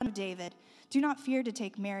of David, do not fear to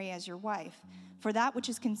take Mary as your wife, for that which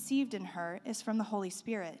is conceived in her is from the Holy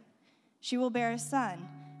Spirit. She will bear a son,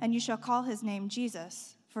 and you shall call his name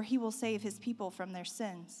Jesus, for he will save his people from their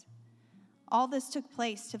sins." All this took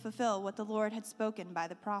place to fulfill what the Lord had spoken by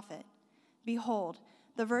the prophet. "Behold,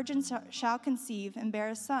 the virgin shall conceive and bear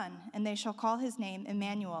a son, and they shall call his name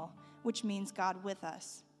Emmanuel, which means God with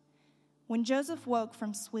us." When Joseph woke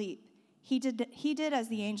from sleep, he did as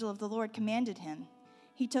the angel of the Lord commanded him.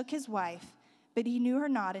 He took his wife, but he knew her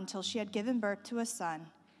not until she had given birth to a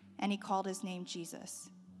son, and he called his name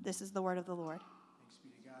Jesus. This is the word of the Lord. Thanks be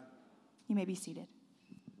to God. You may be seated.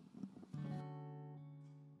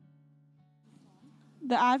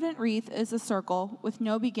 The Advent wreath is a circle with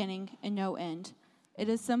no beginning and no end. It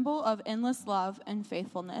is a symbol of endless love and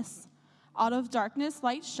faithfulness. Out of darkness,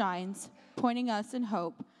 light shines, pointing us in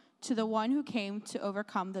hope to the one who came to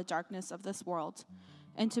overcome the darkness of this world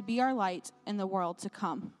and to be our light in the world to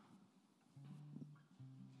come.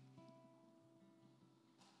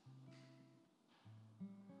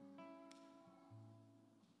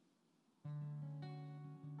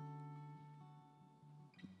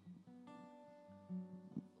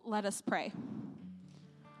 Let us pray.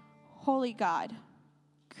 Holy God,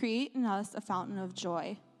 create in us a fountain of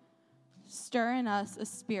joy. Stir in us a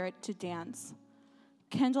spirit to dance.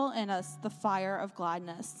 Kindle in us the fire of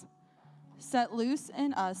gladness. Set loose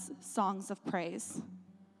in us songs of praise.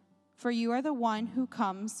 For you are the one who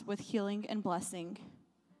comes with healing and blessing.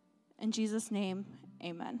 In Jesus' name,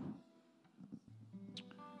 amen.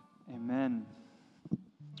 Amen.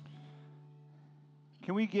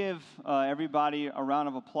 Can we give everybody a round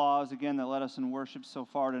of applause again that led us in worship so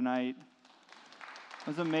far tonight? It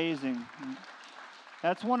was amazing.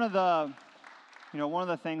 That's one of the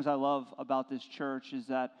things I love about this church is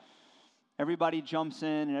that everybody jumps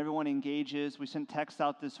in and everyone engages. We sent texts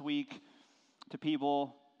out this week to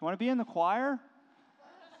people, "You want to be in the choir?"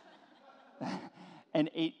 And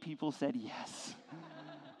 8 people said yes.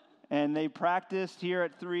 And they practiced here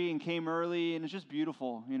at 3 and came early, and it's just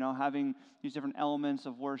beautiful, having these different elements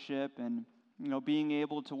of worship and, being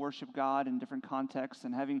able to worship God in different contexts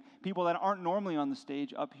and having people that aren't normally on the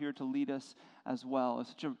stage up here to lead us as well.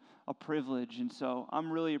 It's such a privilege, and so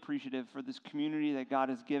I'm really appreciative for this community that God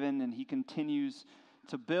has given and He continues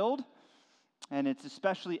to build, and it's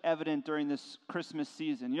especially evident during this Christmas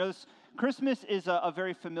season. This Christmas is a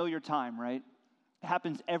very familiar time, right? It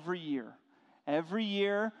happens every year. Every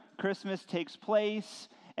year, Christmas takes place,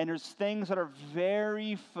 and there's things that are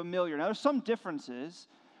very familiar. Now, there's some differences.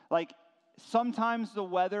 Like, sometimes the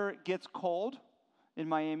weather gets cold in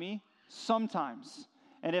Miami, sometimes.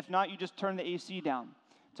 And if not, you just turn the AC down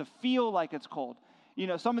to feel like it's cold.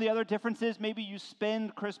 Some of the other differences, maybe you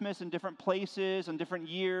spend Christmas in different places and different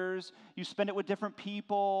years. You spend it with different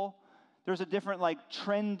people. There's a different,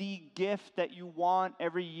 trendy gift that you want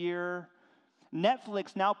every year.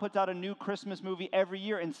 Netflix now puts out a new Christmas movie every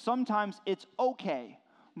year, and sometimes it's okay.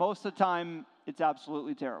 Most of the time, it's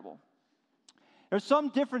absolutely terrible. There's some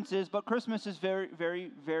differences, but Christmas is very, very,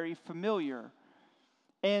 very familiar.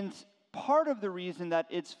 And part of the reason that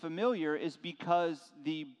it's familiar is because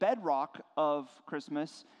the bedrock of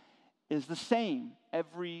Christmas is the same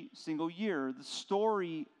every single year. The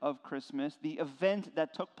story of Christmas, the event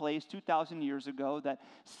that took place 2,000 years ago that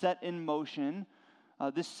set in motion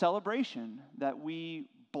this celebration that we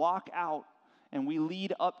block out and we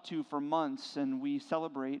lead up to for months, and we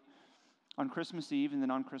celebrate on Christmas Eve and then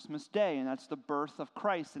on Christmas Day, and that's the birth of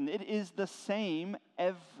Christ. And it is the same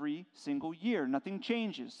every single year. Nothing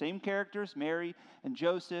changes. Same characters, Mary and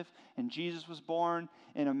Joseph, and Jesus was born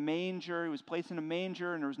in a manger. He was placed in a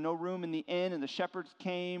manger, and there was no room in the inn, and the shepherds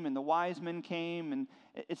came, and the wise men came, and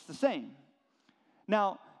it's the same.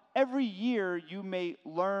 Now, every year, you may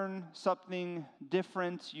learn something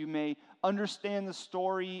different. You may understand the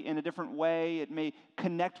story in a different way. It may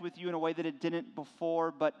connect with you in a way that it didn't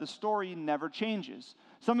before, but the story never changes.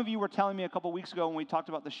 Some of you were telling me a couple weeks ago when we talked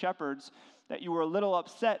about the shepherds that you were a little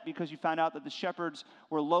upset because you found out that the shepherds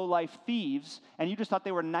were low-life thieves, and you just thought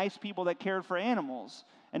they were nice people that cared for animals.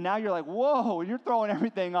 And now you're like, whoa, you're throwing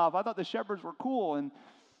everything off. I thought the shepherds were cool, and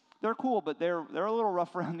they're cool, but they're a little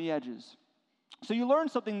rough around the edges. So you learn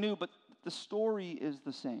something new, but the story is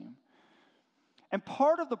the same. And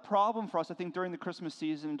part of the problem for us, I think, during the Christmas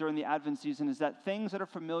season, during the Advent season, is that things that are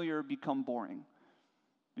familiar become boring,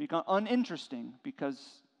 become uninteresting,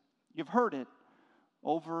 because you've heard it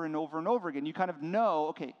over and over and over again. You kind of know,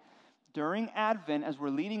 okay, during Advent, as we're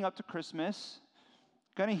leading up to Christmas,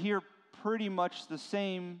 you're going to hear pretty much the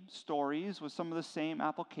same stories with some of the same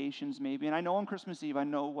applications maybe. And I know on Christmas Eve, I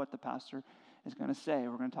know what the pastor is going to say.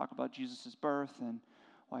 We're going to talk about Jesus' birth and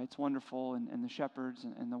why it's wonderful, and the shepherds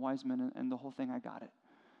and the wise men and the whole thing, I got it.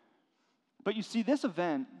 But you see, this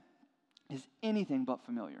event is anything but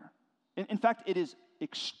familiar. In fact, it is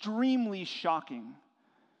extremely shocking.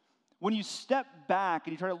 When you step back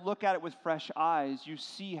and you try to look at it with fresh eyes, you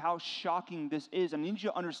see how shocking this is. I need you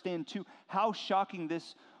to understand, too, how shocking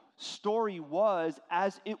this story was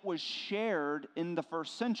as it was shared in the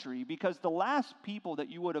first century, because the last people that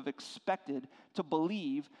you would have expected to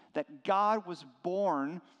believe that God was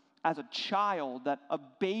born as a child, that a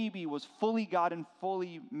baby was fully God and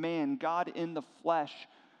fully man, God in the flesh,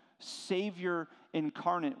 Savior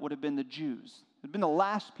incarnate, would have been the Jews. They'd been the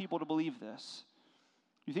last people to believe this.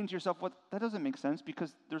 You think to yourself, what? That doesn't make sense,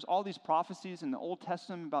 because there's all these prophecies in the Old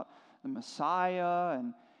Testament about the Messiah,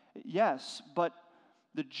 and yes, but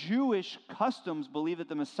the Jewish customs believe that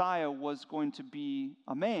the Messiah was going to be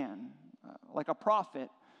a man, like a prophet,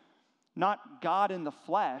 not God in the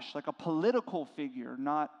flesh, like a political figure,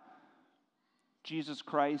 not Jesus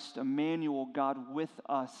Christ, Emmanuel, God with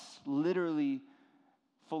us, literally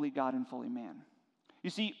fully God and fully man. You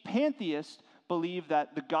see, pantheists believe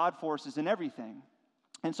that the God force is in everything.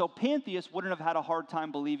 And so pantheists wouldn't have had a hard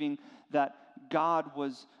time believing that God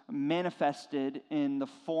was manifested in the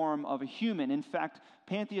form of a human. In fact,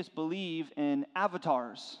 pantheists believe in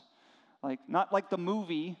avatars. Not like the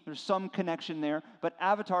movie, there's some connection there, but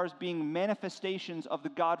avatars being manifestations of the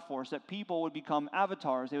God force, that people would become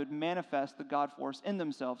avatars. They would manifest the God force in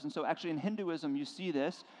themselves. And so actually in Hinduism, you see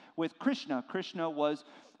this with Krishna. Krishna was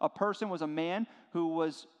a man who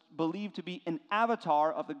was believed to be an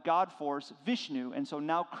avatar of the God force, Vishnu. And so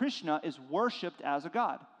now Krishna is worshipped as a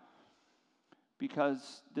god,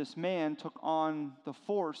 because this man took on the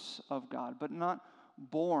force of God, but not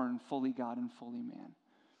born fully God and fully man.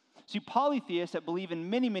 See, polytheists that believe in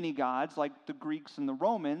many, many gods, like the Greeks and the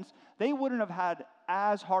Romans, they wouldn't have had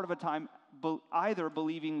as hard of a time either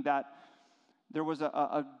believing that there was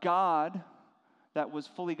a God that was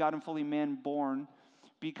fully God and fully man born,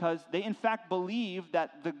 because they in fact believed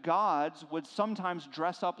that the gods would sometimes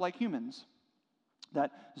dress up like humans,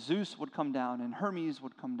 that Zeus would come down and Hermes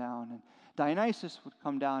would come down and Dionysus would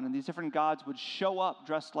come down, and these different gods would show up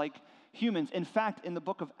dressed like humans. In fact, in the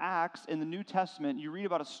book of Acts, in the New Testament, you read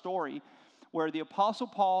about a story where the Apostle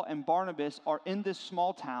Paul and Barnabas are in this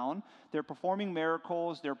small town. They're performing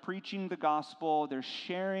miracles, they're preaching the gospel, they're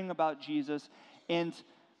sharing about Jesus, and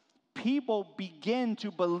people begin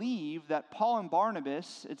to believe that Paul and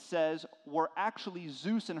Barnabas, it says, were actually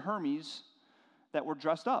Zeus and Hermes that were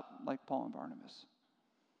dressed up like Paul and Barnabas.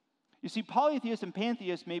 You see, polytheists and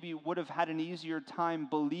pantheists maybe would have had an easier time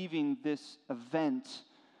believing this event,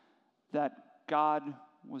 that God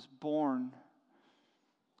was born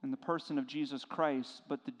in the person of Jesus Christ.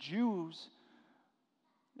 But the Jews,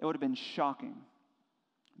 it would have been shocking.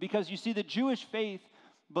 Because you see, the Jewish faith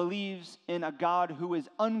believes in a God who is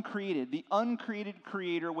uncreated, the uncreated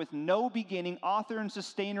creator with no beginning, author and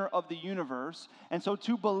sustainer of the universe. And so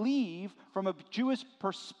to believe from a Jewish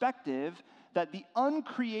perspective that the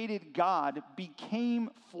uncreated God became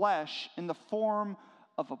flesh in the form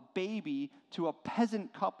of a baby to a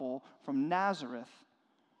peasant couple from Nazareth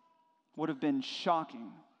would have been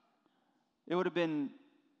shocking. It would have been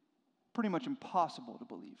pretty much impossible to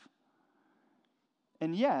believe.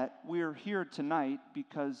 And yet, we're here tonight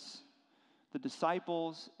because the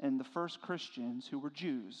disciples and the first Christians, who were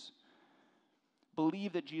Jews,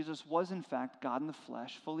 believed that Jesus was in fact God in the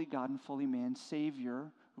flesh, fully God and fully man,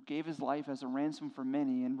 Savior, who gave his life as a ransom for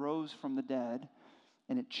many and rose from the dead,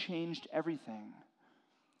 and it changed everything.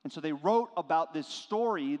 And so they wrote about this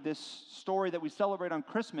story that we celebrate on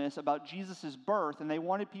Christmas about Jesus' birth, and they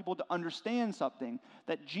wanted people to understand something,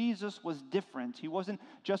 that Jesus was different. He wasn't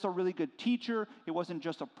just a really good teacher. He wasn't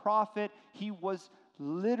just a prophet. He was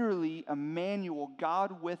literally Emmanuel,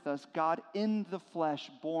 God with us, God in the flesh,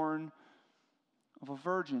 born of a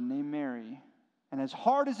virgin named Mary. And as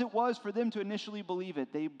hard as it was for them to initially believe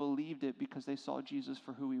it, they believed it because they saw Jesus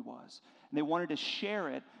for who he was. And they wanted to share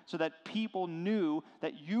it so that people knew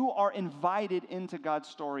that you are invited into God's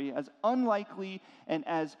story. As unlikely and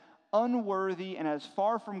as unworthy and as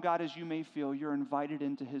far from God as you may feel, you're invited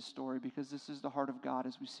into his story, because this is the heart of God,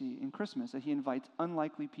 as we see in Christmas, that he invites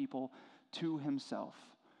unlikely people to himself.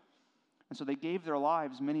 And so they gave their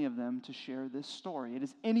lives, many of them, to share this story. It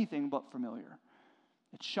is anything but familiar.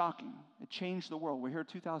 It's shocking. It changed the world. We're here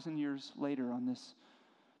 2,000 years later on this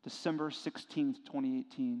December 16th,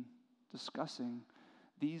 2018, discussing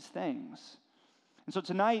these things. And so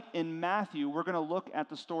tonight in Matthew, we're going to look at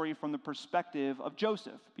the story from the perspective of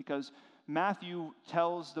Joseph, because Matthew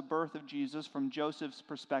tells the birth of Jesus from Joseph's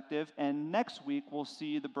perspective, and next week we'll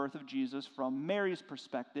see the birth of Jesus from Mary's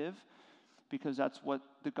perspective. because that's what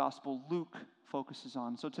the Gospel Luke focuses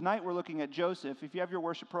on. So tonight we're looking at Joseph. If you have your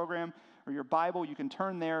worship program or your Bible, you can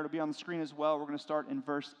turn there. It'll be on the screen as well. We're going to start in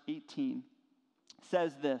verse 18. It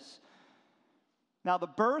says this: "Now the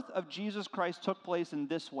birth of Jesus Christ took place in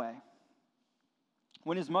this way.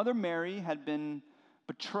 When his mother Mary had been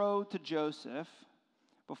betrothed to Joseph,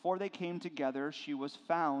 before they came together, she was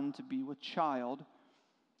found to be with child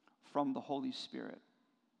from the Holy Spirit."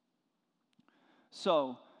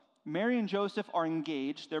 So, Mary and Joseph are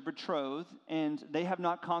engaged, they're betrothed, and they have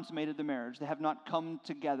not consummated the marriage. They have not come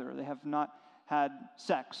together. They have not had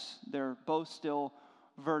sex. They're both still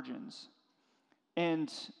virgins.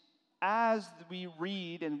 And as we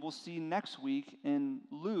read, and we'll see next week in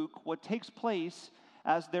Luke, what takes place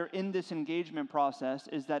as they're in this engagement process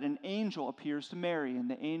is that an angel appears to Mary, and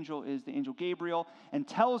the angel is the angel Gabriel, and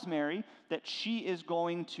tells Mary that she is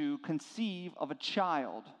going to conceive of a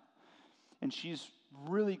child. And she's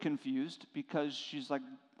really confused because she's like,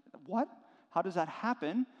 what? How does that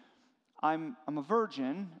happen? I'm a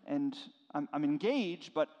virgin, and I'm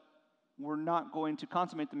engaged, but we're not going to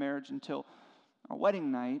consummate the marriage until our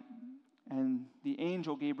wedding night. And the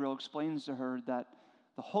angel Gabriel explains to her that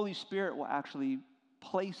the Holy Spirit will actually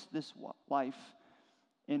place this life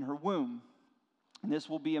in her womb. And this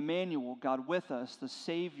will be Emmanuel, God with us, the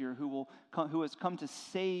Savior who has come to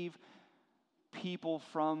save people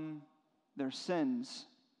from their sins.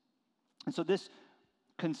 And so this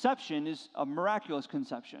conception is a miraculous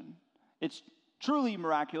conception. It's truly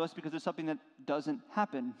miraculous because it's something that doesn't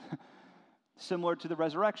happen. Similar to the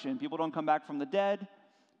resurrection. People don't come back from the dead.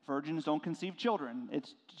 Virgins don't conceive children.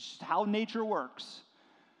 It's just how nature works.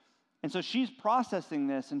 And so she's processing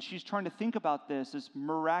this, and she's trying to think about this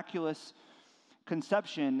miraculous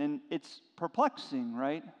conception, and it's perplexing,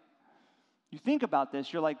 right? You think about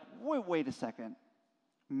this, you're like, wait a second.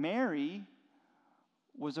 Mary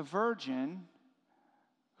was a virgin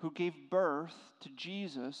who gave birth to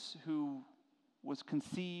Jesus, who was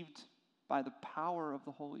conceived by the power of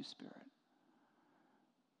the Holy Spirit.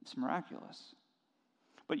 It's miraculous.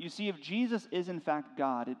 But you see, if Jesus is in fact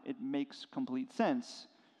God, it makes complete sense.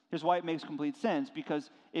 Here's why it makes complete sense. Because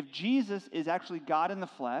if Jesus is actually God in the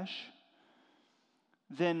flesh,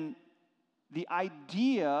 then the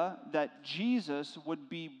idea that Jesus would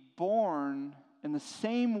be born in the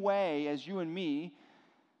same way as you and me,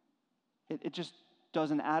 it just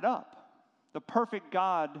doesn't add up. The perfect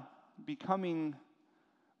God becoming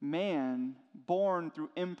man, born through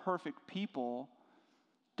imperfect people,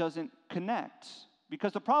 doesn't connect.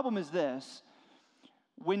 Because the problem is this: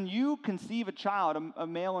 when you conceive a child, a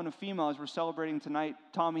male and a female, as we're celebrating tonight,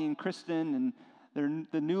 Tommy and Kristen, and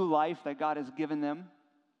the new life that God has given them,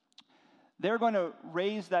 they're going to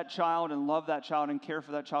raise that child and love that child and care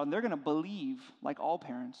for that child, and they're going to believe, like all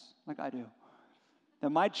parents, like I do, that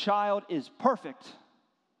my child is perfect,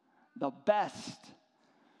 the best.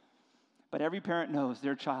 But every parent knows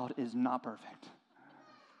their child is not perfect.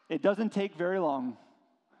 It doesn't take very long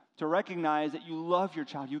to recognize that you love your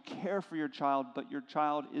child, you care for your child, but your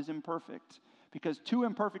child is imperfect. Because two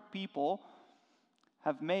imperfect people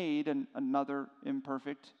have made another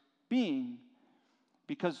imperfect being.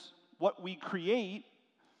 Because what we create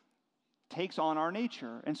takes on our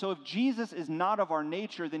nature. And so if Jesus is not of our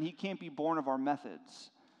nature, then he can't be born of our methods.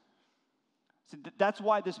 So that's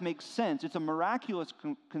why this makes sense. It's a miraculous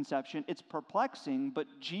conception. It's perplexing, but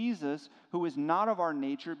Jesus, who is not of our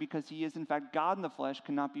nature because he is in fact God in the flesh,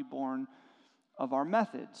 cannot be born of our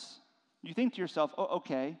methods. You think to yourself, oh,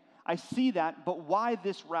 okay, I see that, but why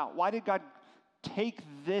this route? Why did God take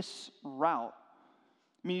this route?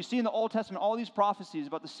 I mean, you see in the Old Testament all these prophecies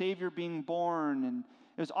about the Savior being born, and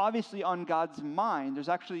it was obviously on God's mind. There's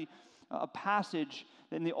actually a passage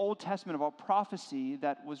in the Old Testament of a prophecy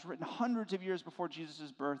that was written hundreds of years before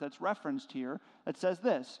Jesus' birth that's referenced here that says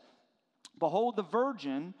this: "Behold, the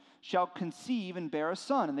virgin shall conceive and bear a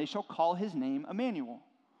son, and they shall call his name Emmanuel."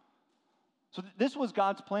 So this was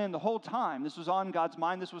God's plan the whole time. This was on God's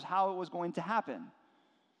mind. This was how it was going to happen.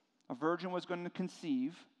 A virgin was going to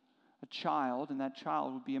conceive a child, and that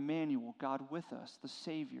child would be Emmanuel, God with us, the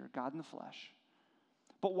Savior, God in the flesh.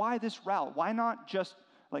 But why this route? Why not just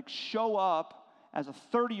show up as a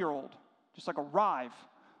 30-year-old, just arrive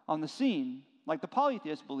on the scene, like the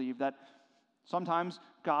polytheists believe that sometimes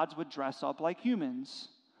gods would dress up like humans?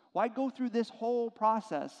 Why go through this whole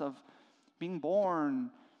process of being born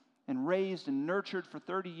and raised and nurtured for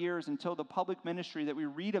 30 years until the public ministry that we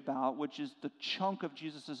read about, which is the chunk of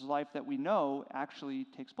Jesus' life that we know, actually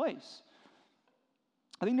takes place?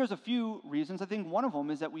 I think there's a few reasons. I think one of them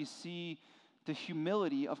is that we see the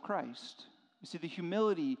humility of Christ. We see the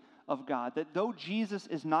humility of God. That though Jesus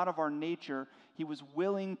is not of our nature, he was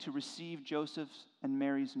willing to receive Joseph's and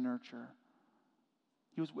Mary's nurture.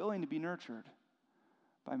 He was willing to be nurtured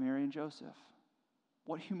by Mary and Joseph.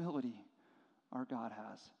 What humility our God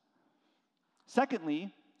has.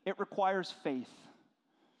 Secondly, it requires faith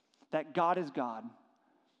that God is God.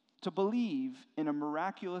 To believe in a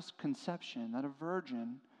miraculous conception, that a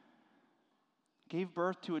virgin gave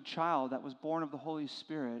birth to a child that was born of the Holy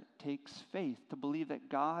Spirit, takes faith to believe that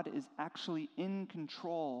God is actually in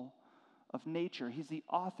control of nature. He's the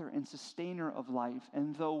author and sustainer of life.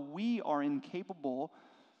 And though we are incapable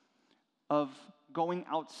of going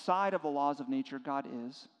outside of the laws of nature, God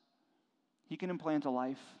is. He can implant a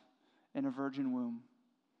life in a virgin womb.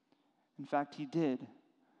 In fact, he did.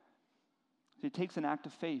 It takes an act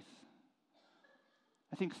of faith.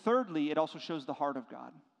 I think thirdly, it also shows the heart of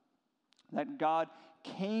God. That God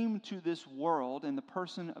came to this world in the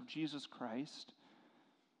person of Jesus Christ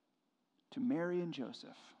to Mary and Joseph,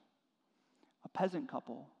 a peasant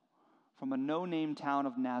couple from a no-name town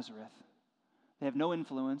of Nazareth. They have no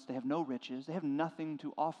influence, they have no riches, they have nothing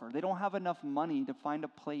to offer. They don't have enough money to find a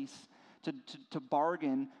place to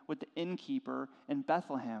bargain with the innkeeper in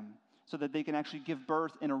Bethlehem so that they can actually give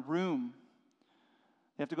birth in a room.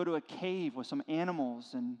 They have to go to a cave with some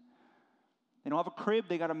animals, and they don't have a crib,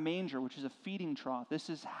 they got a manger, which is a feeding trough. This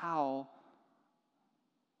is how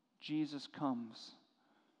Jesus comes,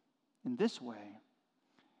 in this way.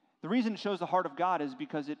 The reason it shows the heart of God is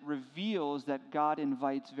because it reveals that God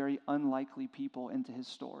invites very unlikely people into his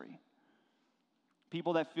story.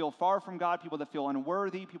 People that feel far from God, people that feel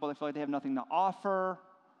unworthy, people that feel like they have nothing to offer,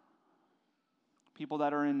 people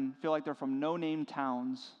that feel like they're from no-name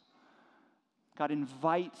towns. God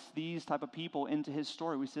invites these type of people into his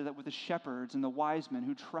story. We see that with the shepherds and the wise men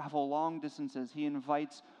who travel long distances. He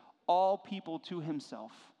invites all people to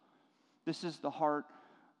himself. This is the heart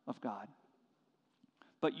of God.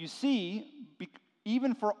 But you see,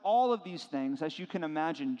 even for all of these things, as you can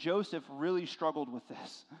imagine, Joseph really struggled with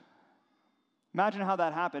this. Imagine how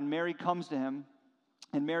that happened. Mary comes to him,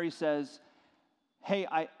 and Mary says, hey,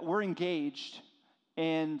 we're engaged,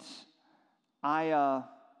 and I'm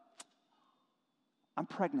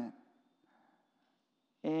pregnant.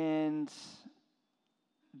 And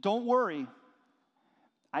don't worry,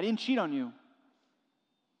 I didn't cheat on you.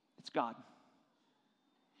 It's God.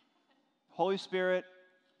 Holy Spirit,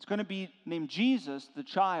 it's going to be named Jesus, the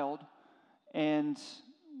child, and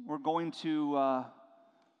we're going to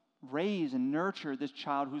raise and nurture this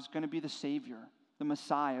child who's going to be the Savior, the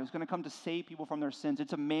Messiah, who's going to come to save people from their sins.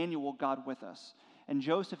 It's Emmanuel, God with us. And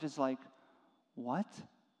Joseph is like, what?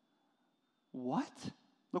 What?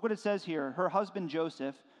 Look what it says here. Her husband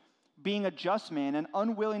Joseph, being a just man and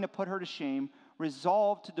unwilling to put her to shame,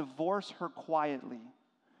 resolved to divorce her quietly.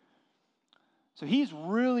 So he's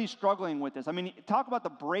really struggling with this. I mean, talk about the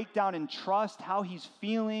breakdown in trust, how he's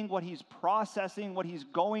feeling, what he's processing, what he's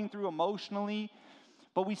going through emotionally.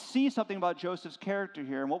 But we see something about Joseph's character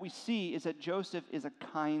here, and what we see is that Joseph is a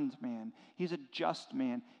kind man. He's a just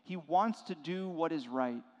man. He wants to do what is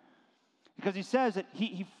right. Because he says that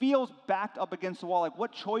he feels backed up against the wall, like,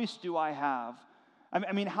 what choice do I have?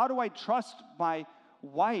 I mean, how do I trust my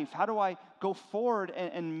wife? How do I go forward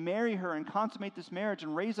and marry her and consummate this marriage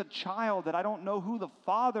and raise a child that I don't know who the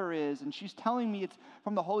father is? And she's telling me it's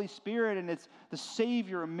from the Holy Spirit and it's the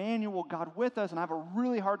Savior, Emmanuel, God with us, and I have a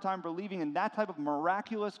really hard time believing in that type of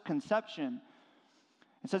miraculous conception.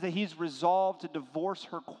 It says that he's resolved to divorce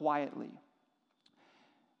her quietly.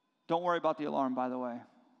 Don't worry about the alarm, by the way.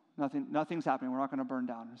 Nothing's happening. We're not going to burn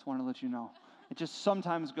down. I just want to let you know. It just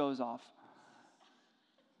sometimes goes off.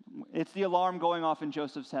 It's the alarm going off in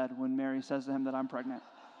Joseph's head when Mary says to him that I'm pregnant.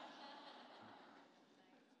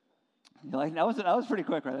 You're like, that was pretty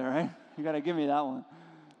quick right there, right? You got to give me that one.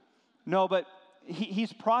 No, but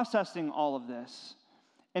he's processing all of this.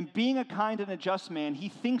 And being a kind and a just man, he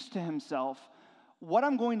thinks to himself, what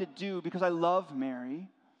I'm going to do, because I love Mary,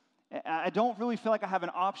 I don't really feel like I have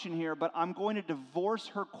an option here, but I'm going to divorce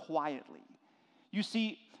her quietly. You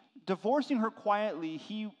see, divorcing her quietly,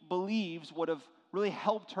 he believes would have really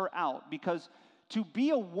helped her out, because to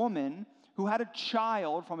be a woman who had a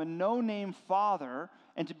child from a no-name father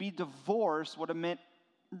and to be divorced would have meant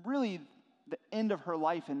really the end of her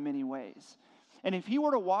life in many ways. And if he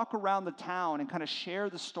were to walk around the town and kind of share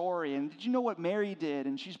the story, and did you know what Mary did,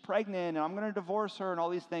 and she's pregnant, and I'm going to divorce her, and all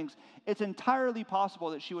these things, it's entirely possible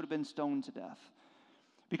that she would have been stoned to death.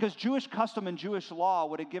 Because Jewish custom and Jewish law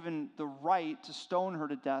would have given the right to stone her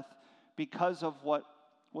to death because of what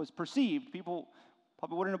was perceived. People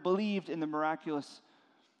probably wouldn't have believed in the miraculous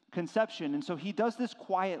conception. And so he does this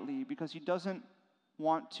quietly because he doesn't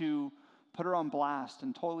want to put her on blast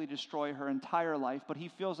and totally destroy her entire life, but he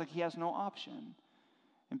feels like he has no option.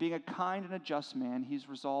 And being a kind and a just man, he's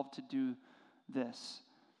resolved to do this.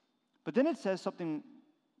 But then it says something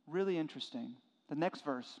really interesting. The next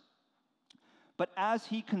verse. But as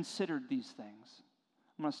he considered these things,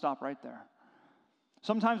 I'm going to stop right there.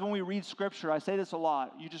 Sometimes when we read Scripture, I say this a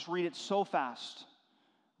lot, you just read it so fast,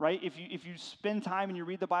 right? If you spend time and you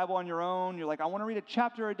read the Bible on your own, you're like, I want to read a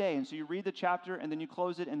chapter a day. And so you read the chapter, and then you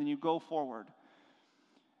close it, and then you go forward.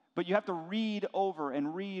 But you have to read over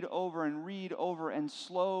and read over and read over and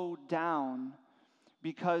slow down,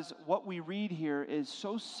 because what we read here is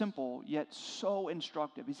so simple, yet so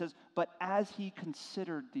instructive. He says, but as he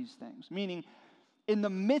considered these things, meaning in the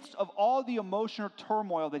midst of all the emotional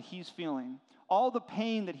turmoil that he's feeling, all the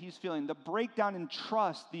pain that he's feeling, the breakdown in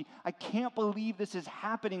trust, I can't believe this is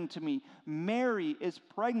happening to me. Mary is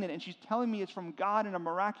pregnant, and she's telling me it's from God in a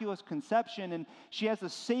miraculous conception, and she has the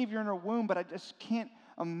Savior in her womb, but I just can't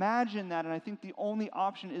imagine that, and I think the only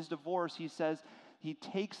option is divorce. He says he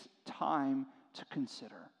takes time to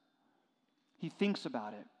consider. He thinks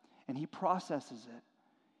about it, and he processes it.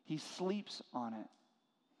 He sleeps on it.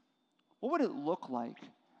 What would it look like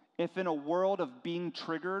if in a world of being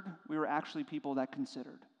triggered, we were actually people that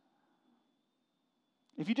considered?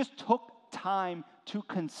 If you just took time to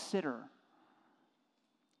consider.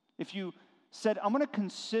 If you said, I'm going to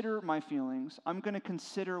consider my feelings. I'm going to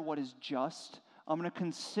consider what is just. I'm going to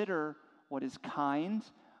consider what is kind.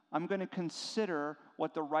 I'm going to consider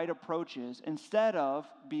what the right approach is instead of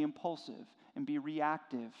be impulsive and be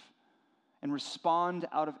reactive and respond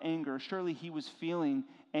out of anger. Surely he was feeling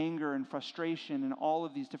anger and frustration and all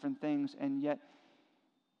of these different things, and yet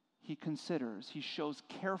he considers. He shows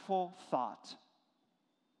careful thought.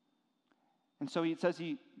 And so it says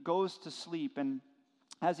he goes to sleep, and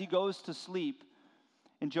as he goes to sleep,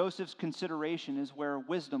 in Joseph's consideration is where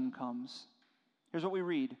wisdom comes. Here's what we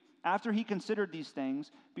read. After he considered these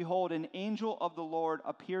things, behold, an angel of the Lord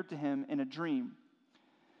appeared to him in a dream,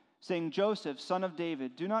 saying, Joseph, son of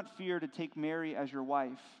David, do not fear to take Mary as your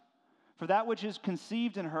wife, for that which is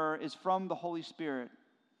conceived in her is from the Holy Spirit.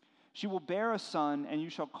 She will bear a son, and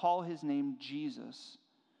you shall call his name Jesus,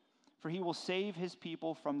 for he will save his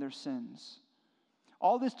people from their sins.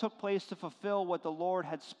 All this took place to fulfill what the Lord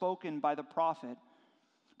had spoken by the prophet.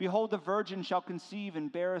 Behold, the virgin shall conceive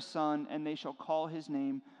and bear a son, and they shall call his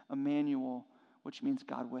name Emmanuel, which means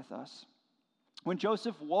God with us. When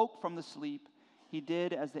Joseph woke from the sleep, he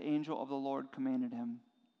did as the angel of the Lord commanded him.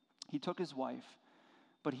 He took his wife,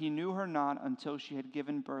 but he knew her not until she had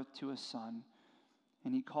given birth to a son,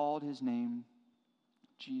 and he called his name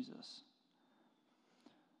Jesus.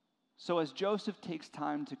 So as Joseph takes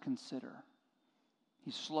time to consider,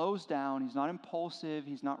 he slows down. He's not impulsive.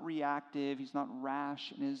 He's not reactive. He's not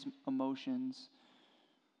rash in his emotions.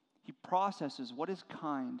 He processes what is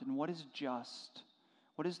kind and what is just,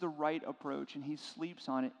 what is the right approach, and he sleeps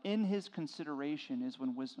on it. In his consideration is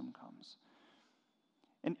when wisdom comes.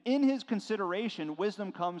 And in his consideration,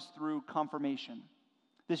 wisdom comes through confirmation.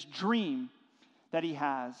 This dream that he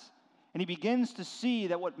has. And he begins to see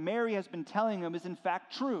that what Mary has been telling him is in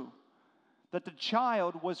fact true. That the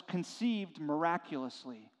child was conceived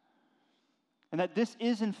miraculously. And that this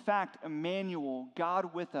is in fact Emmanuel,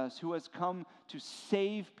 God with us, who has come to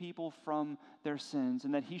save people from their sins.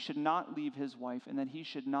 And that he should not leave his wife, and that he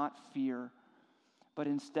should not fear, but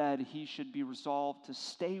instead he should be resolved to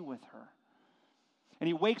stay with her. And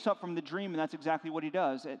he wakes up from the dream, and that's exactly what he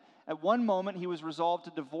does. At one moment, he was resolved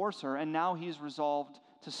to divorce her, and now he's resolved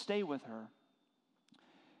to stay with her.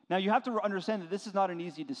 Now, you have to understand that this is not an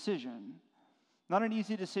easy decision. Not an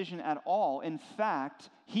easy decision at all. In fact,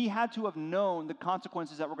 he had to have known the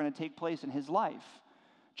consequences that were going to take place in his life.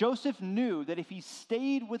 Joseph knew that if he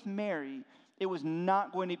stayed with Mary, it was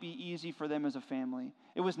not going to be easy for them as a family.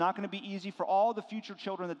 It was not going to be easy for all the future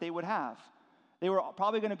children that they would have. They were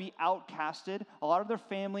probably going to be outcasted. A lot of their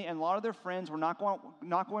family and a lot of their friends were not going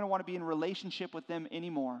to want to be in relationship with them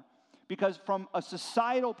anymore. Because from a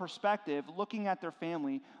societal perspective, looking at their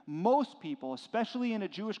family, most people, especially in a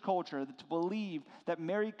Jewish culture, that believe that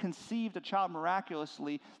Mary conceived a child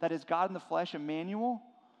miraculously, that is God in the flesh, Emmanuel,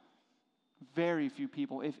 very few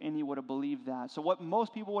people, if any, would have believed that. So what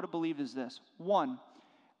most people would have believed is this. One,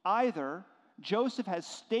 either Joseph has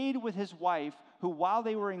stayed with his wife, who while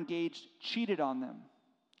they were engaged, cheated on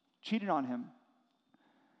him.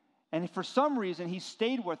 And for some reason, he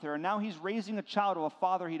stayed with her, and now he's raising a child of a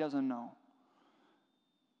father he doesn't know.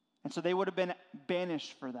 And so they would have been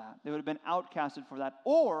banished for that. They would have been outcasted for that.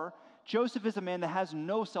 Or Joseph is a man that has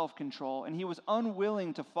no self-control, and he was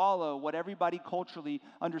unwilling to follow what everybody culturally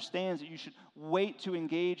understands, that you should wait to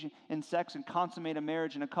engage in sex and consummate a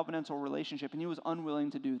marriage and a covenantal relationship, and he was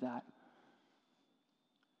unwilling to do that.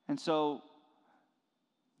 And so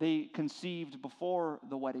they conceived before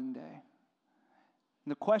the wedding day.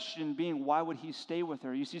 And the question being, why would he stay with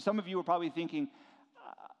her? You see, some of you are probably thinking,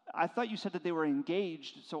 I thought you said that they were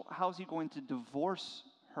engaged, so how's he going to divorce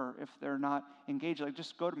her if they're not engaged? Like,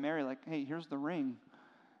 just go to Mary, like, hey, here's the ring,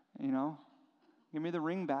 give me the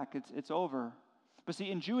ring back, it's over. But see,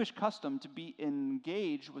 in Jewish custom, to be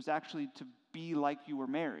engaged was actually to be like you were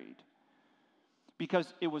married,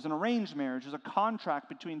 because it was an arranged marriage. It was a contract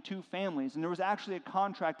between two families, and there was actually a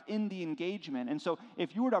contract in the engagement. And so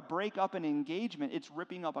if you were to break up an engagement, it's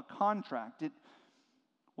ripping up a contract. It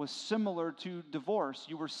was similar to divorce.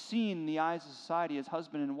 You were seen in the eyes of society as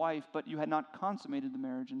husband and wife, but you had not consummated the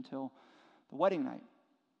marriage until the wedding night.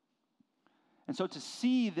 And so to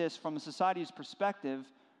see this from a society's perspective,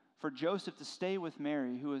 for Joseph to stay with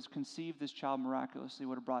Mary, who has conceived this child miraculously,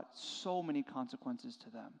 would have brought so many consequences to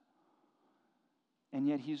them. And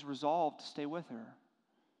yet he's resolved to stay with her.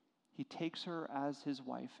 He takes her as his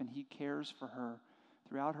wife, and he cares for her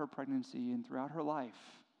throughout her pregnancy and throughout her life,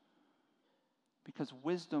 because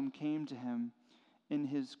wisdom came to him in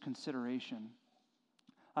his consideration.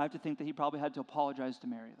 I have to think that he probably had to apologize to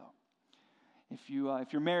Mary, though.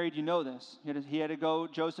 If you're married, you know this.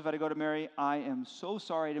 Joseph had to go to Mary, I am so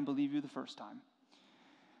sorry I didn't believe you the first time.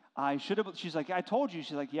 She's like, I told you.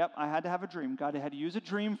 She's like, yep, I had to have a dream. God had to use a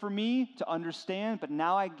dream for me to understand, but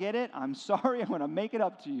now I get it. I'm sorry. I'm going to make it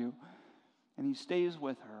up to you. And he stays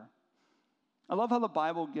with her. I love how the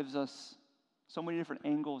Bible gives us so many different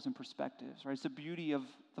angles and perspectives, right? It's the beauty of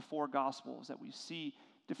the four Gospels, that we see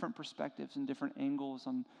different perspectives and different angles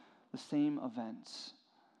on the same events.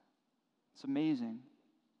 It's amazing.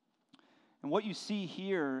 And what you see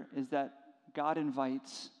here is that God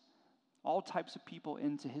invites all types of people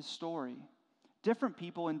into his story. Different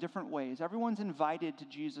people in different ways. Everyone's invited to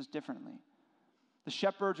Jesus differently. The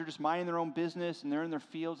shepherds are just minding their own business, and they're in their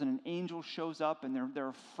fields, and an angel shows up, and they're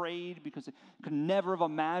afraid because they could never have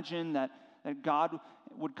imagined that God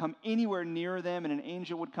would come anywhere near them, and an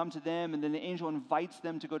angel would come to them, and then the angel invites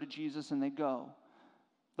them to go to Jesus, and they go.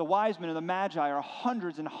 The wise men or the magi are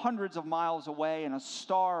hundreds and hundreds of miles away, and a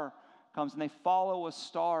star comes, and they follow a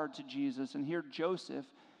star to Jesus. And here Joseph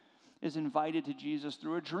is invited to Jesus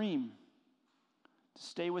through a dream to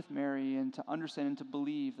stay with Mary and to understand and to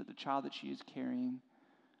believe that the child that she is carrying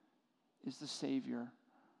is the Savior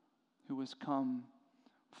who has come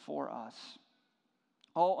for us.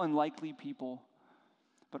 All unlikely people,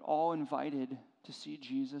 but all invited to see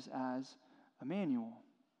Jesus as Emmanuel,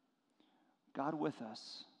 God with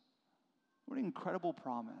us. What an incredible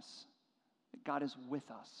promise that God is with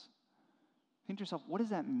us. Think to yourself, what does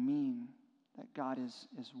that mean? That God is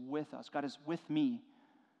with us. God is with me.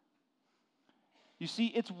 You see,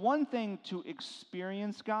 it's one thing to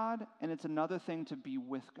experience God, and it's another thing to be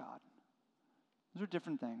with God. Those are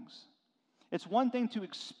different things. It's one thing to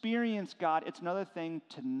experience God. It's another thing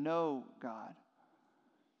to know God.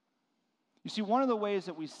 You see, one of the ways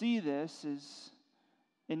that we see this is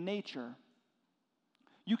in nature.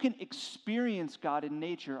 You can experience God in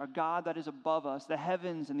nature, a God that is above us. The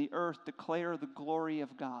heavens and the earth declare the glory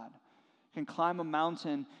of God. You can climb a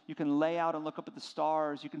mountain. You can lay out and look up at the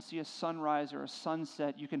stars. You can see a sunrise or a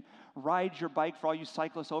sunset. You can ride your bike, for all you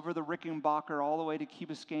cyclists, over the Rickenbacker all the way to Key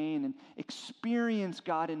Biscayne and experience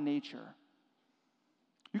God in nature.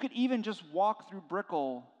 You could even just walk through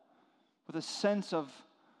Brickell with a sense of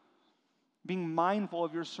being mindful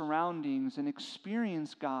of your surroundings and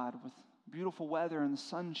experience God with beautiful weather and the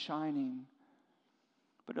sun shining.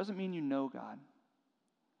 But it doesn't mean you know God.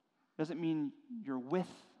 It doesn't mean you're with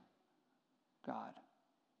God.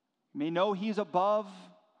 You may know he's above.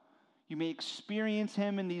 You may experience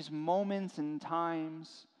him in these moments and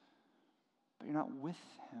times, but you're not with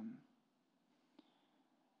him.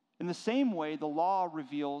 In the same way, the law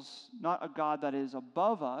reveals not a God that is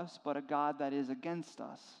above us, but a God that is against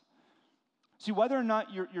us. See, whether or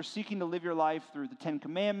not you're seeking to live your life through the Ten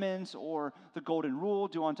Commandments or the Golden Rule,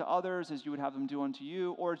 do unto others as you would have them do unto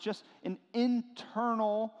you, or it's just an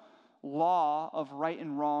internal law of right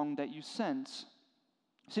and wrong that you sense.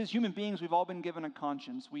 See, as human beings, we've all been given a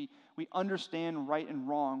conscience. We understand right and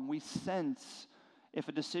wrong. We sense if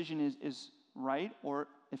a decision is right or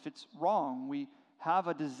if it's wrong. We have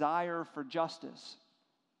a desire for justice.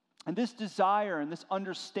 And this desire and this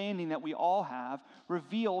understanding that we all have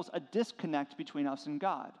reveals a disconnect between us and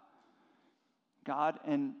God. God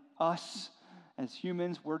and us as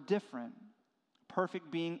humans, we're different.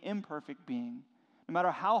 Perfect being, imperfect being. No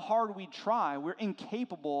matter how hard we try, we're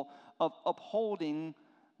incapable of upholding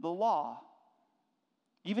the law.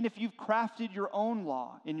 Even if you've crafted your own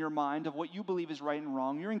law in your mind of what you believe is right and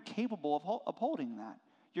wrong, you're incapable of upholding that.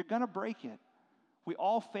 You're going to break it. We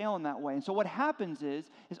all fail in that way. And so what happens is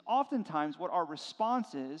oftentimes what our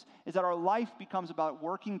response is that our life becomes about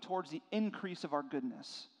working towards the increase of our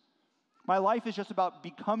goodness. My life is just about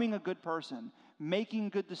becoming a good person,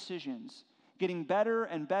 making good decisions, getting better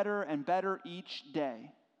and better and better each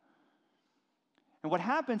day. And what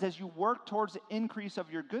happens as you work towards the increase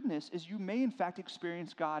of your goodness is you may in fact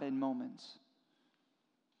experience God in moments.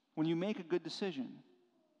 When you make a good decision,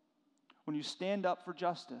 when you stand up for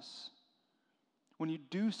justice, when you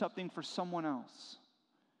do something for someone else,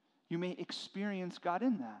 you may experience God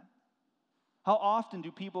in that. How often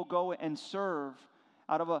do people go and serve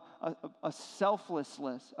out of a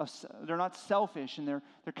selflessness? They're not selfish, and they're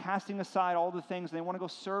casting aside all the things, and they want to go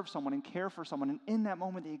serve someone and care for someone, and in that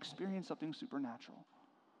moment they experience something supernatural.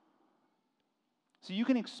 So you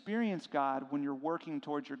can experience God when you're working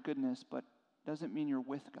towards your goodness, but it doesn't mean you're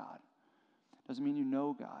with God. It doesn't mean you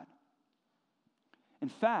know God. In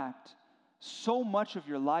fact, so much of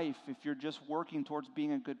your life, if you're just working towards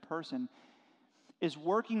being a good person, is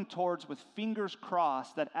working towards with fingers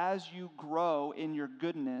crossed that as you grow in your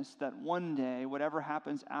goodness, that one day, whatever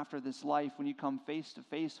happens after this life, when you come face to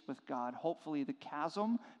face with God, hopefully the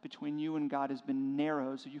chasm between you and God has been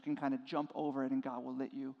narrowed so you can kind of jump over it and God will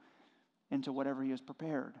let you into whatever He has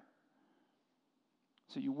prepared.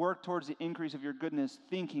 So you work towards the increase of your goodness,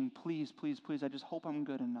 thinking, please, please, please, I just hope I'm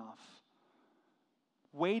good enough.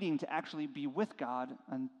 Waiting to actually be with God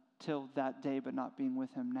until that day, but not being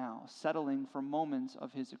with Him now. Settling for moments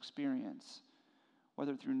of His experience,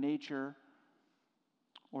 whether through nature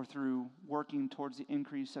or through working towards the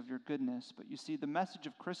increase of your goodness. But you see, the message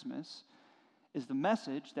of Christmas is the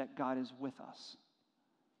message that God is with us.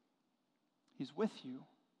 He's with you.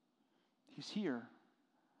 He's here.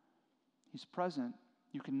 He's present.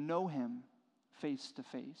 You can know Him face to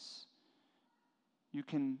face. You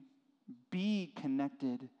can be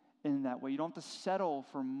connected in that way. You don't have to settle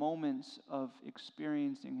for moments of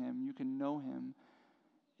experiencing Him. You can know Him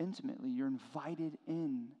intimately. You're invited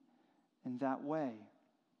in that way.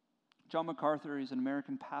 John MacArthur is an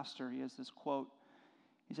American pastor. He has this quote.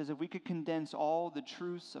 He says, if we could condense all the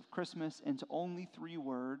truths of Christmas into only 3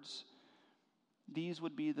 words, these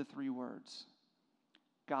would be the 3 words: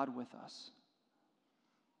 God with us.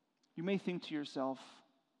 You may think to yourself,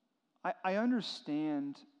 I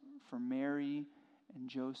understand for Mary and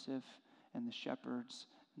Joseph and the shepherds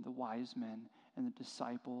and the wise men and the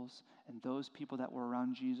disciples and those people that were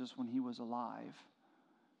around Jesus when He was alive,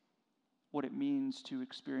 what it means to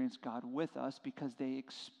experience God with us, because they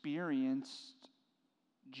experienced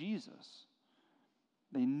Jesus.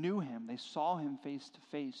 They knew Him. They saw Him face to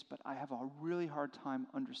face. But I have a really hard time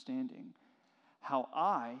understanding how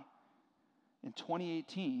I, in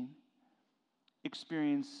 2018,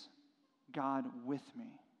 experience God with me.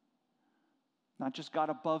 Not just God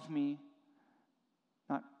above me,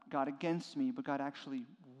 not God against me, but God actually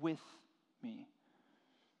with me.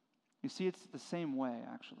 You see, it's the same way,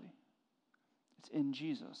 actually. It's in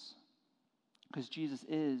Jesus. Because Jesus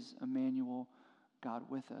is Emmanuel, God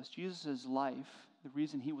with us. Jesus' life, the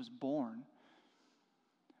reason He was born,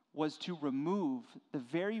 was to remove the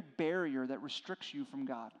very barrier that restricts you from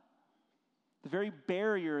God. The very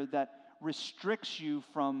barrier that restricts you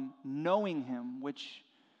from knowing Him, which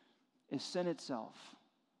is sin itself.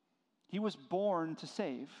 He was born to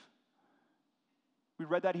save. We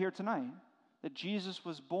read that here tonight, that Jesus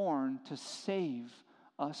was born to save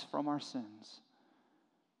us from our sins.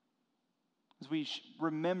 As we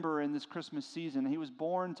remember in this Christmas season, He was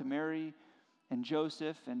born to Mary and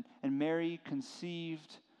Joseph, and Mary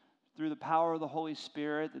conceived through the power of the Holy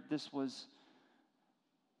Spirit that this was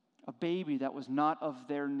a baby that was not of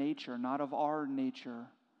their nature, not of our nature.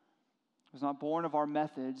 Was not born of our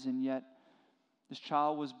methods, and yet this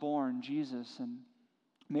child was born, Jesus. And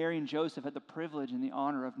Mary and Joseph had the privilege and the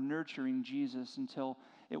honor of nurturing Jesus until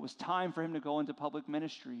it was time for Him to go into public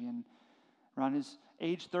ministry. And around his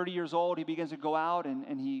age 30 years old, He begins to go out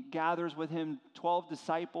and He gathers with Him 12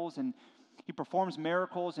 disciples, and He performs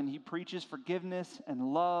miracles, and He preaches forgiveness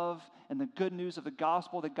and love and the good news of the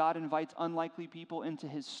gospel, that God invites unlikely people into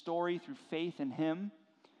His story through faith in Him.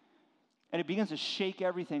 And it begins to shake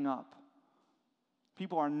everything up.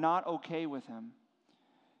 People are not okay with Him.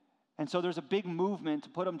 And so there's a big movement to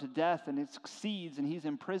put Him to death, and it succeeds, and He's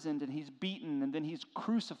imprisoned, and He's beaten, and then He's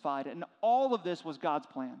crucified. And all of this was God's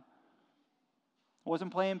plan. It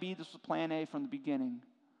wasn't plan B, this was plan A from the beginning.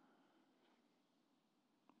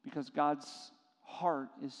 Because God's heart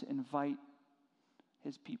is to invite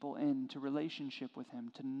his people into relationship with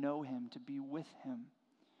him, to know him, to be with him.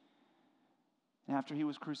 And after he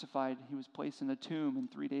was crucified, he was placed in a tomb,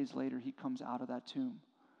 and 3 days later, he comes out of that tomb.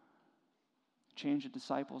 Changed the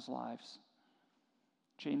disciples' lives.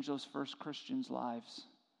 Changed those first Christians' lives.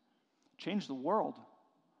 Changed the world.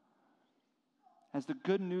 As the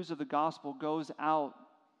good news of the gospel goes out,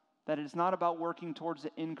 that it's not about working towards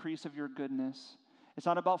the increase of your goodness. It's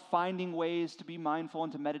not about finding ways to be mindful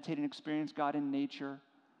and to meditate and experience God in nature.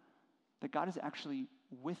 That God is actually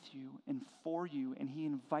with you and for you, and he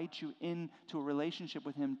invites you into a relationship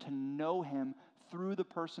with him to know him through the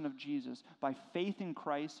person of Jesus. By faith in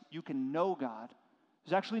Christ, you can know God.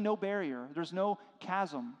 There's actually no barrier. There's no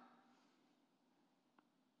chasm.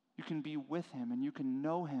 You can be with him and you can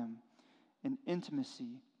know him in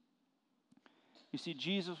intimacy. You see,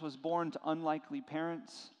 Jesus was born to unlikely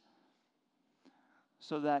parents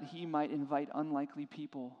so that he might invite unlikely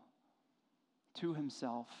people to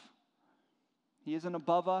himself. He isn't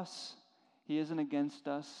above us. He isn't against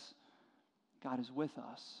us. God is with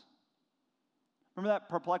us. Remember that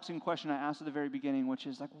perplexing question I asked at the very beginning, which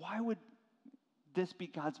is like, why would this be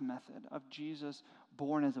God's method of Jesus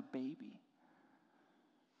born as a baby?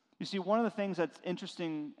 You see, one of the things that's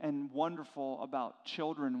interesting and wonderful about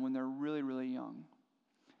children when they're really, really young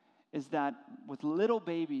is that with little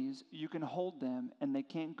babies, you can hold them and they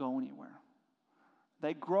can't go anywhere.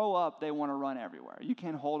 They grow up, they want to run everywhere. You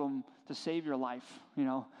can't hold them to save your life,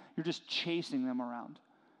 You're just chasing them around.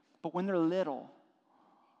 But when they're little,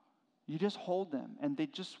 you just hold them and they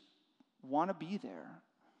just want to be there.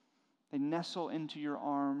 They nestle into your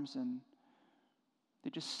arms and they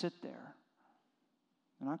just sit there.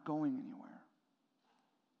 They're not going anywhere.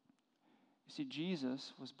 You see,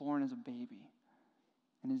 Jesus was born as a baby,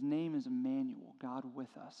 and his name is Emmanuel, God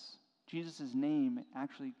with us. Jesus' name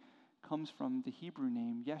actually comes from the Hebrew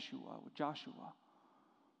name Yeshua, Joshua,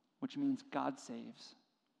 which means God saves.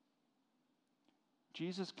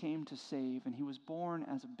 Jesus came to save, and he was born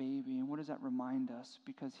as a baby. And what does that remind us?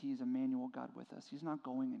 Because he's Emmanuel, God with us. He's not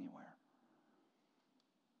going anywhere.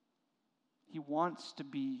 He wants to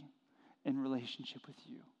be in relationship with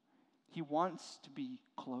you. He wants to be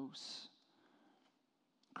close.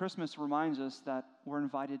 Christmas reminds us that we're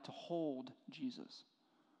invited to hold Jesus,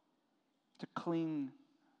 to cling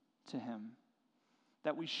to him,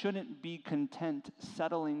 that we shouldn't be content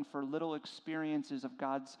settling for little experiences of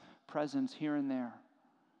God's presence here and there.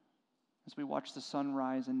 As we watch the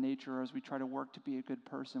sunrise in nature, or as we try to work to be a good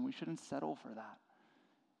person, we shouldn't settle for that.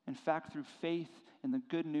 In fact, through faith in the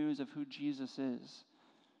good news of who Jesus is,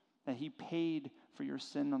 that he paid for your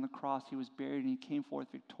sin on the cross, he was buried, and he came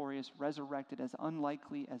forth victorious, resurrected, as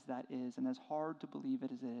unlikely as that is, and as hard to believe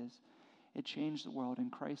it as it is, it changed the world,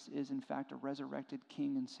 and Christ is, in fact, a resurrected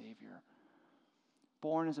King and Savior,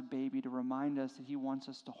 born as a baby to remind us that he wants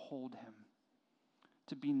us to hold him,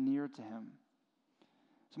 to be near to him.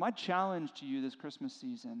 So my challenge to you this Christmas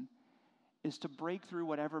season is to break through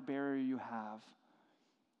whatever barrier you have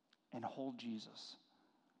and hold Jesus.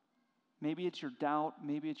 Maybe it's your doubt,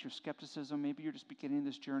 maybe it's your skepticism, maybe you're just beginning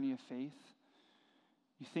this journey of faith.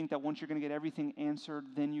 You think that once you're going to get everything answered,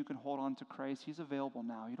 then you can hold on to Christ. He's available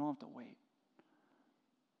now. You don't have to wait.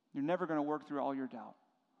 You're never going to work through all your doubt.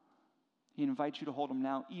 He invites you to hold him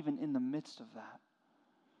now, even in the midst of that.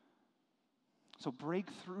 So break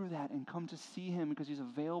through that and come to see him because he's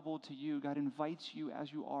available to you. God invites you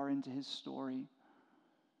as you are into his story.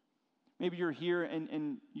 Maybe you're here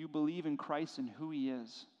and you believe in Christ and who he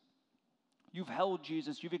is. You've held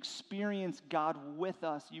Jesus. You've experienced God with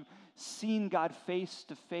us. You've seen God face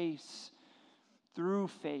to face through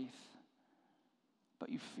faith. But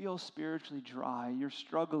you feel spiritually dry. You're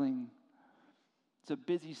struggling. It's a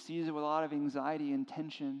busy season with a lot of anxiety and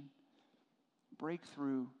tension. Break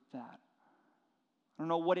through that. I don't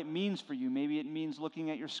know what it means for you. Maybe it means looking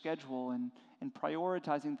at your schedule and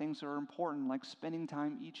prioritizing things that are important, like spending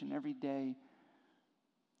time each and every day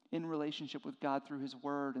in relationship with God through his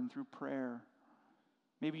word and through prayer.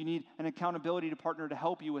 Maybe you need an accountability partner to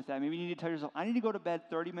help you with that. Maybe you need to tell yourself, I need to go to bed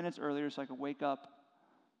 30 minutes earlier so I can wake up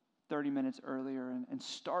 30 minutes earlier and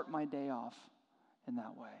start my day off in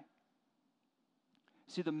that way.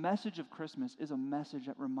 See, the message of Christmas is a message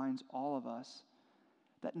that reminds all of us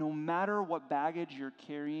that no matter what baggage you're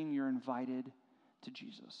carrying, you're invited to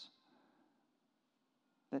Jesus.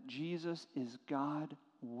 That Jesus is God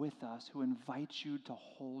with us who invites you to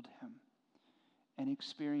hold him and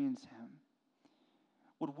experience him.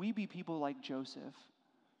 Would we be people like Joseph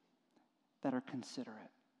that are considerate,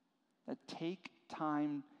 that take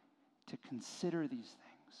time to consider these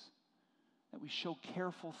things, that we show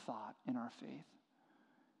careful thought in our faith,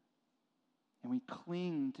 and we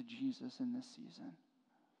cling to Jesus in this season?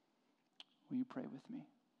 Will you pray with me?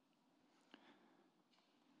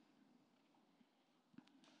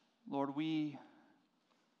 Lord, we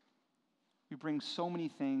bring so many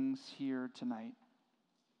things here tonight.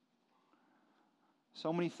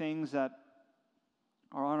 So many things that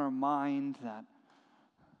are on our mind, that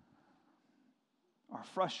are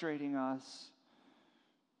frustrating us.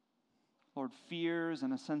 Lord, fears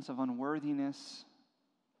and a sense of unworthiness,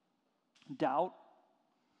 doubt.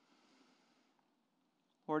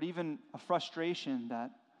 Lord, even a frustration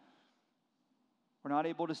that we're not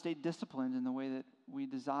able to stay disciplined in the way that we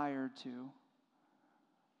desire to.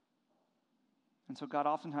 And so, God,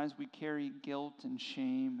 oftentimes we carry guilt and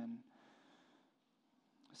shame and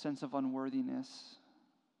a sense of unworthiness.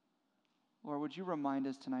 Lord, would you remind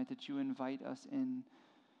us tonight that you invite us in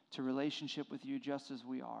to relationship with you just as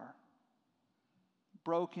we are,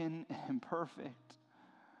 broken and imperfect,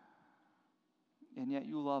 and yet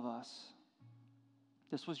you love us.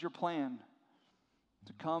 This was your plan,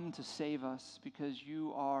 to come to save us because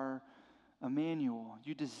you are Emmanuel.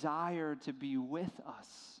 You desire to be with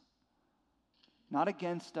us, not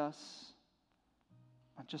against us,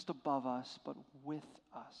 not just above us, but with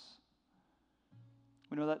us.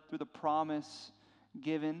 We know that through the promise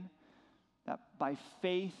given, that by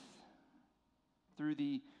faith, through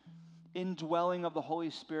the indwelling of the Holy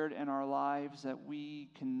Spirit in our lives, that we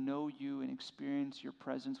can know you and experience your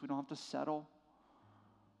presence. We don't have to settle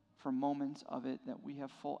for moments of it, that we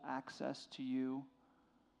have full access to you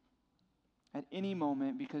at any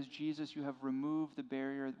moment because, Jesus, you have removed the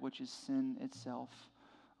barrier which is sin itself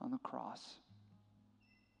on the cross.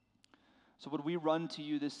 So would we run to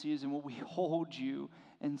you this season? Will we hold you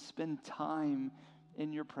and spend time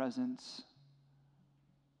in your presence?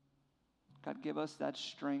 God, give us that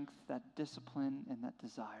strength, that discipline, and that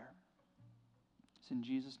desire. It's in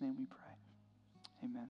Jesus' name we pray. Amen.